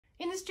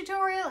In this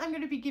tutorial, I'm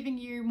going to be giving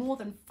you more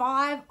than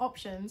 5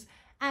 options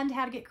and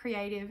how to get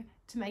creative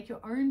to make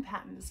your own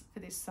patterns for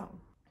this song.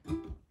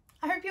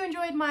 I hope you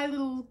enjoyed my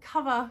little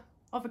cover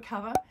of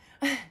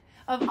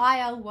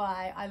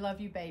ILY, I Love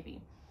You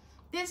Baby.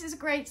 This is a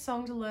great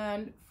song to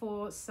learn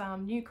for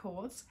some new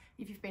chords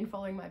if you've been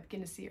following my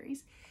beginner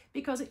series,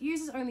 because it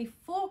uses only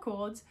 4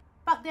 chords,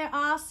 but there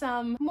are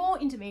some more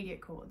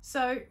intermediate chords.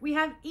 So we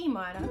have E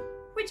minor,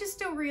 which is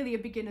still really a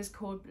beginner's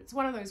chord, but it's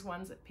one of those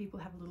ones that people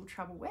have a little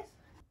trouble with.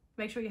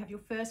 Make sure you have your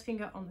first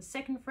finger on the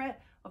 2nd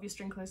fret of your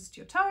string closest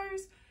to your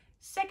toes,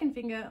 2nd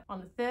finger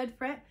on the 3rd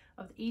fret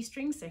of the E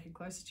string, 2nd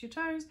closest to your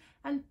toes,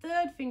 and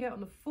 3rd finger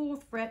on the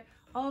 4th fret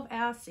of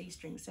our C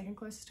string, 2nd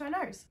closest to our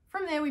nose.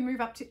 From there we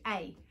move up to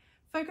A.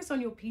 Focus on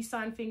your peace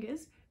sign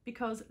fingers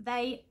because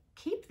they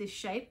keep this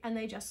shape and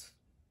they just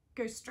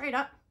go straight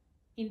up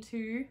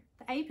into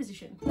the A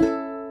position.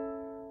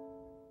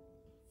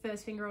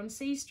 First finger on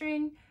C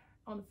string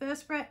on the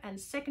 1st fret and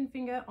 2nd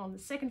finger on the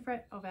 2nd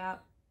fret of our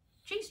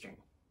G string.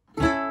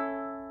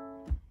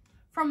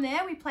 From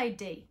there we play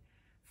D.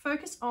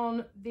 Focus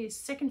on this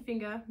 2nd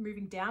finger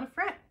moving down a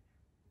fret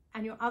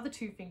and your other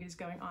 2 fingers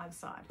going either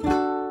side.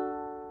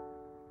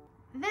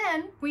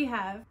 Then we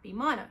have B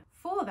minor.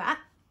 For that,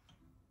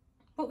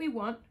 what we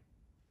want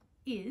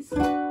is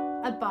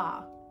a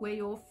bar where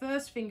your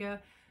first finger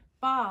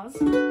bars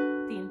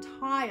the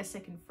entire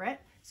 2nd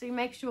fret. So you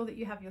make sure that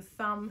you have your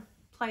thumb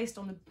placed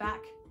on the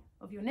back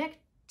of your neck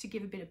to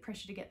give a bit of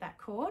pressure to get that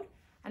chord,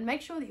 and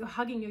make sure that you're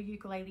hugging your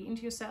ukulele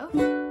into yourself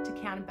to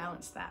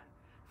counterbalance that.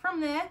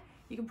 From there,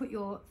 you can put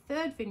your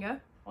 3rd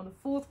finger on the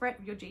 4th fret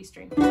of your G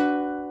string.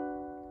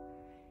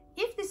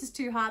 If this is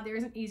too hard, there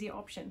is an easier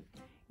option.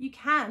 You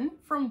can,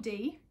 from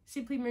D,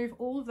 simply move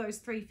all of those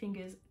 3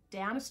 fingers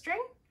down a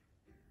string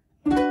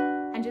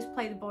and just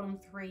play the bottom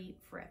 3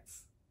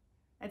 frets.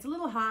 It's a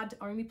little hard to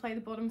only play the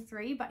bottom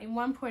 3, but in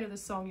one point of the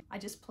song, I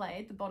just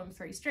played the bottom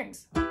 3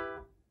 strings.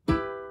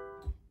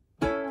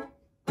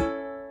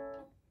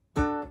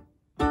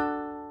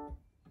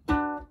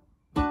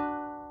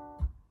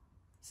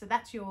 So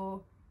that's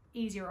your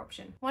easier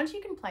option. Once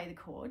you can play the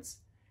chords,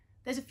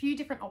 there's a few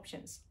different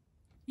options.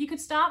 You could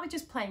start with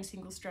just playing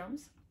single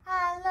strums.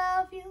 I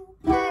love you,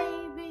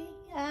 baby,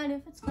 and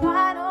if it's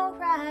quite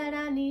alright,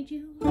 I need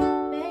you,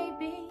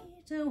 baby,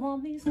 to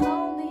warm these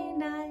lonely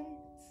nights.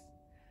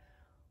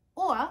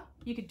 Or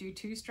you could do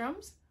 2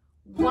 strums,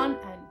 1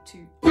 and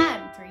 2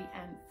 and 3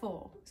 and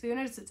 4. So you'll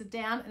notice it's a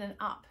down and an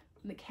up,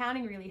 and the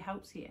counting really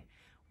helps here.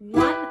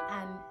 1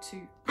 and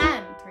 2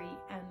 and 3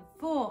 and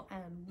 4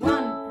 and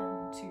 1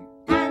 and 2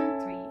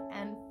 and 3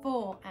 and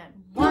 4 and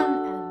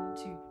 1 and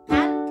 2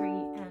 and 3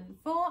 and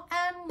 4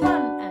 and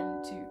 1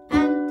 and 2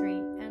 and 3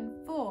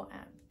 and 4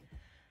 and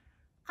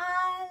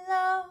I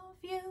love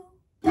you,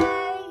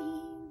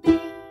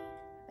 baby.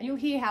 And you'll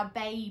hear how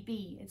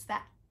baby, it's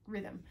that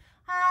rhythm.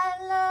 I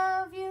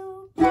love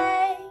you,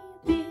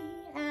 baby,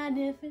 and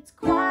if it's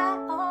quite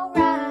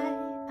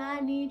alright,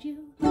 I need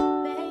you,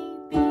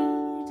 baby,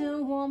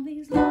 to warm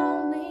these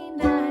lonely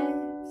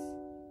nights.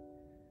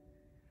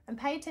 And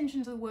pay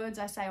attention to the words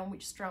I say on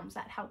which strums,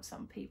 that helps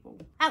some people.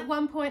 At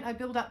one point I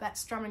build up that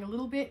strumming a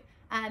little bit,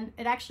 and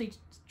it actually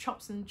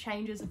chops and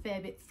changes a fair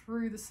bit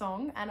through the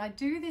song, and I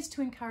do this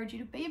to encourage you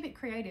to be a bit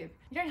creative.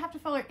 You don't have to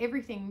follow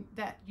everything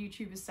that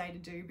YouTubers say to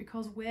do,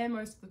 because we're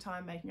most of the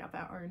time making up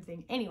our own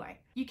thing anyway.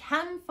 You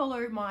can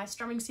follow my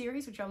strumming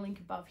series, which I'll link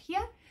above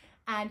here,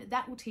 and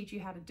that will teach you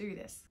how to do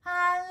this.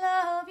 I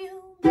love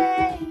you,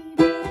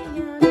 baby,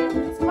 and if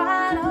it's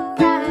quite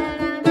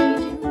alright, I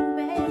need you,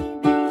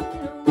 baby,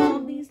 to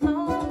warm these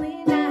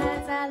lonely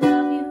nights. I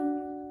love you.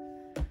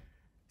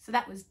 So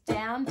that was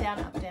down, down,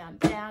 up, down,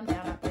 down,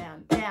 down, up,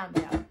 down, down,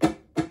 down.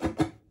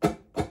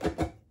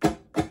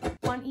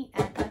 1 E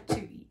and a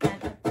 2 E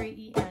and a 3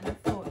 E and a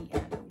 4 E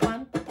and a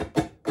 1.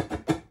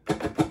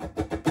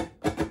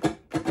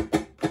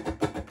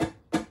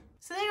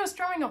 So there are your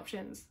strumming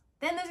options.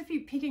 Then there's a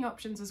few picking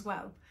options as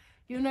well.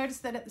 You'll notice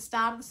that at the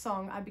start of the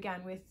song I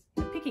began with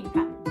a picking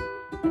pattern.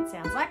 It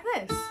sounds like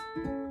this.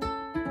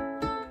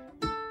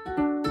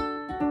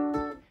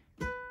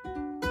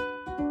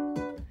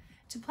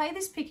 To play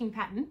this picking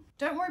pattern,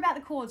 don't worry about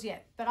the chords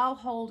yet, but I'll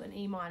hold an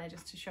E minor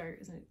just to show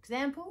as an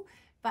example,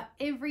 but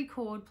every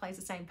chord plays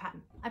the same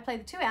pattern. I play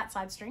the 2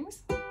 outside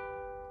strings,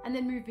 and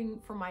then moving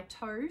from my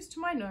toes to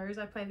my nose,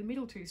 I play the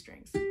middle 2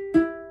 strings. So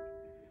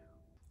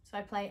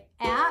I play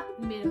out,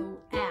 middle,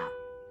 out.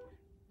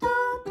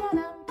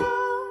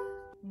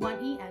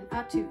 1 E and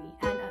a 2 E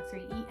and a 3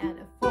 E and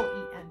a 4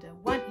 E and a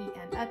 1 E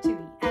and a 2 E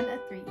and a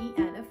 3 E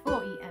and a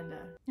 4 E and a.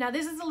 Now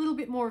this is a little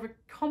bit more of a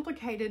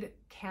complicated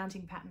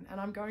counting pattern, and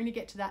I'm going to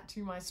get to that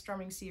to my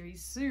strumming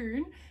series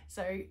soon.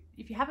 So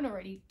if you haven't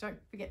already, don't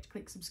forget to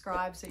click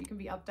subscribe so you can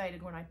be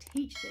updated when I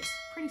teach this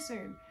pretty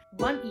soon.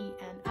 1 E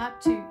and a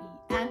 2 E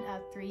and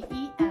a 3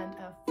 E and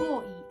a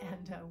 4 E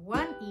and a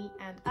 1 E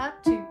and a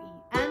 2 E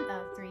and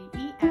a 3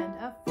 E and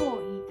a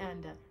 4 E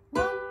and a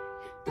 1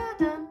 da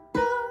dun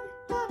da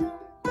da dun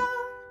da.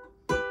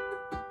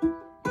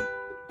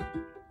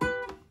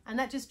 And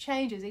that just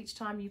changes each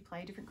time you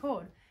play a different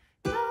chord.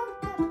 Da,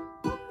 da, da,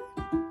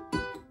 da.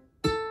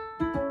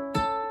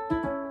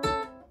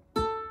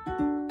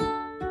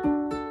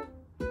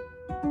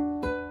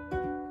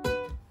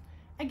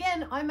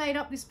 I made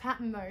up this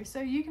pattern though,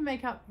 so you can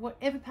make up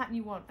whatever pattern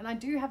you want. And I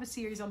do have a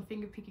series on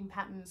finger picking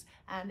patterns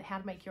and how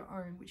to make your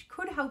own, which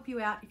could help you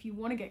out if you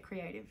want to get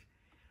creative.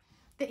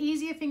 The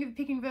easier finger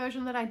picking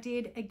version that I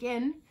did,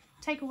 again,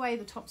 take away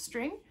the top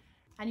string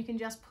and you can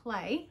just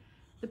play.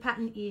 The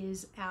pattern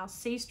is our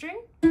C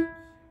string,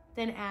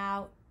 then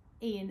our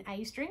E and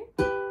A string,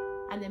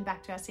 and then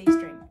back to our C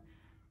string.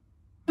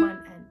 1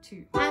 and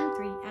 2 and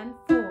 3 and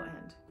 4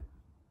 and.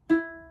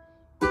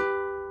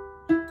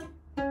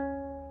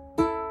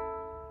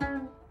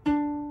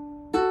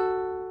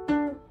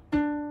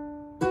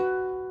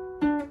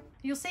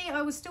 You'll see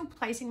I was still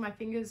placing my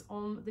fingers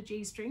on the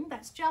G string.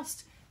 That's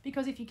just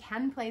because if you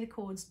can play the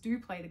chords, do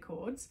play the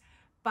chords,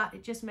 but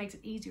it just makes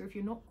it easier if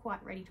you're not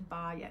quite ready to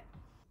bar yet.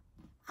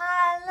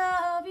 I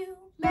love you,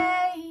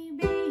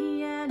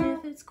 baby, and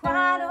if it's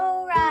quite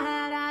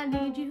alright, I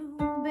need you,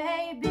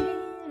 baby,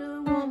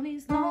 to warm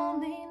these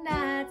lonely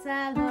nights.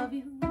 I love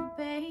you,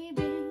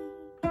 baby,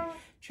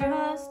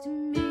 trust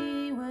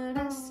me when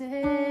I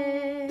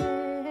say.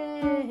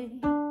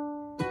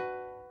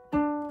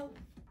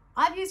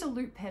 I've used a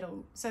loop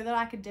pedal so that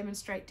I could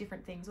demonstrate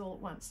different things all at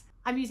once.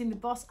 I'm using the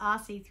Boss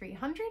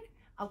RC300.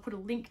 I'll put a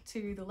link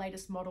to the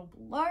latest model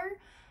below,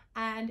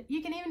 and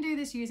you can even do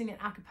this using an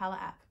a cappella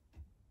app.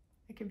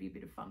 It can be a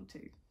bit of fun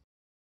too.